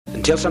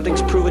Until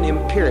something's proven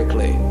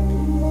empirically,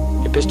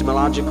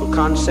 epistemological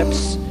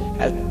concepts,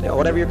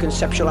 whatever your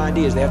conceptual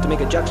ideas, they have to make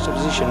a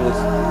juxtaposition with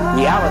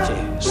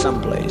reality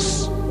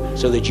someplace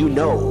so that you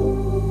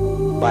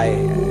know by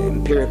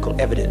empirical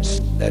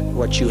evidence that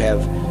what you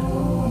have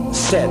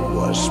said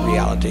was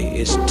reality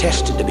is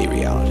tested to be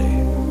reality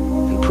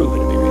and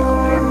proven to be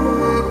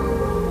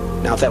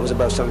reality. Now, if that was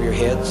above some of your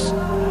heads,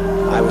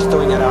 I was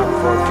throwing that out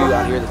for a few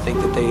out here that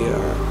think that they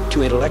are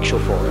too intellectual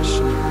for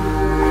us.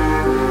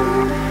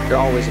 There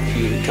are always a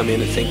few that come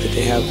in and think that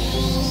they have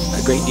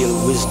a great deal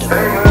of wisdom.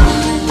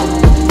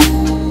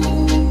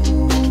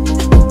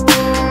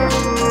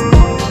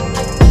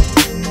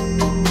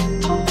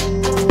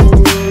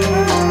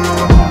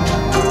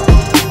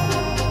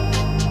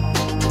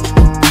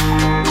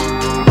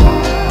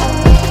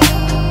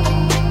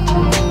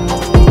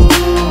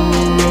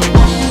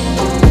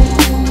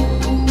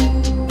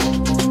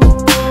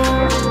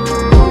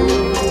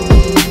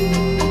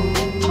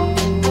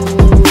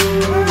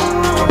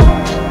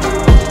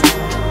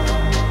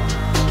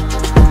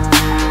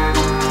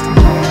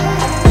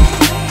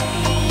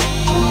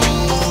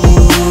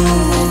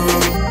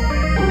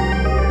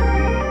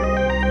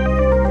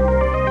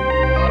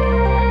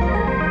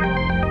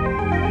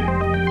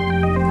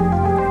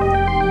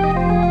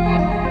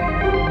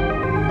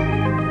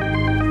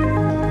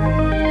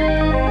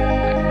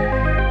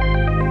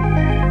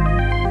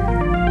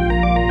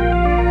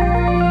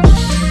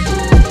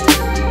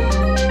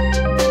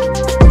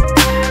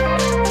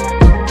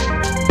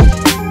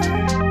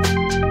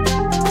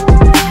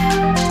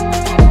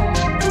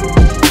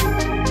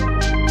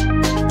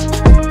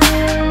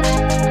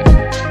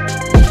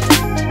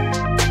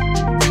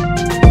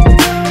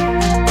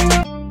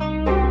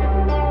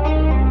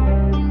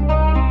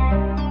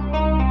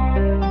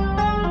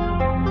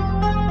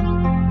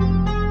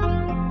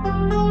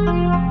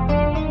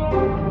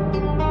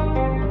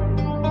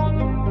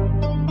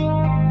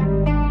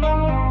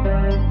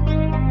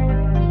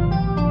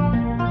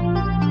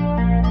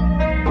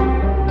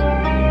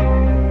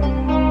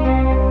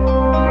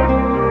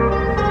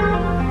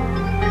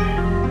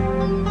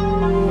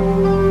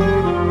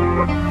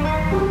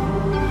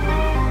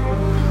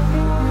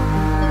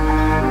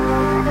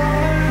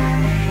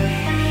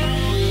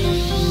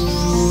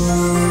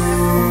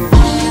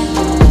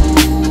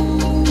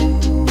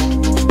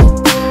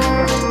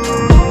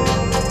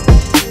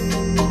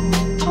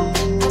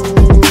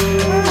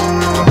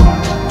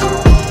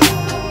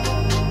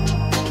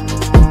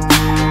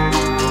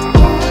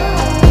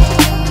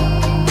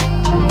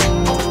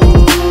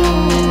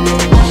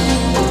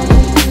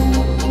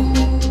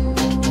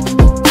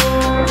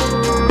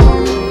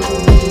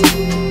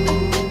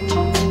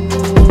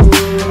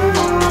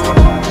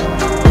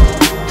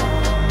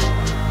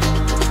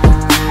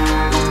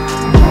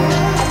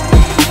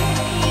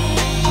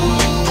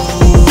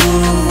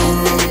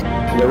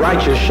 The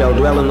righteous shall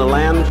dwell in the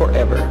land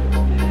forever.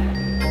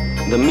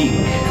 The meek,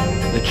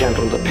 the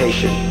gentle, the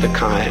patient, the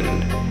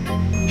kind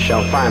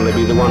shall finally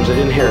be the ones that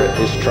inherit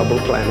this troubled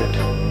planet.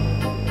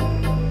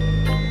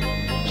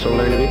 So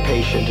learn to be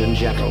patient and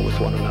gentle with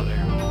one another.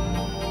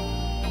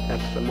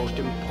 That's the most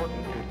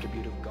important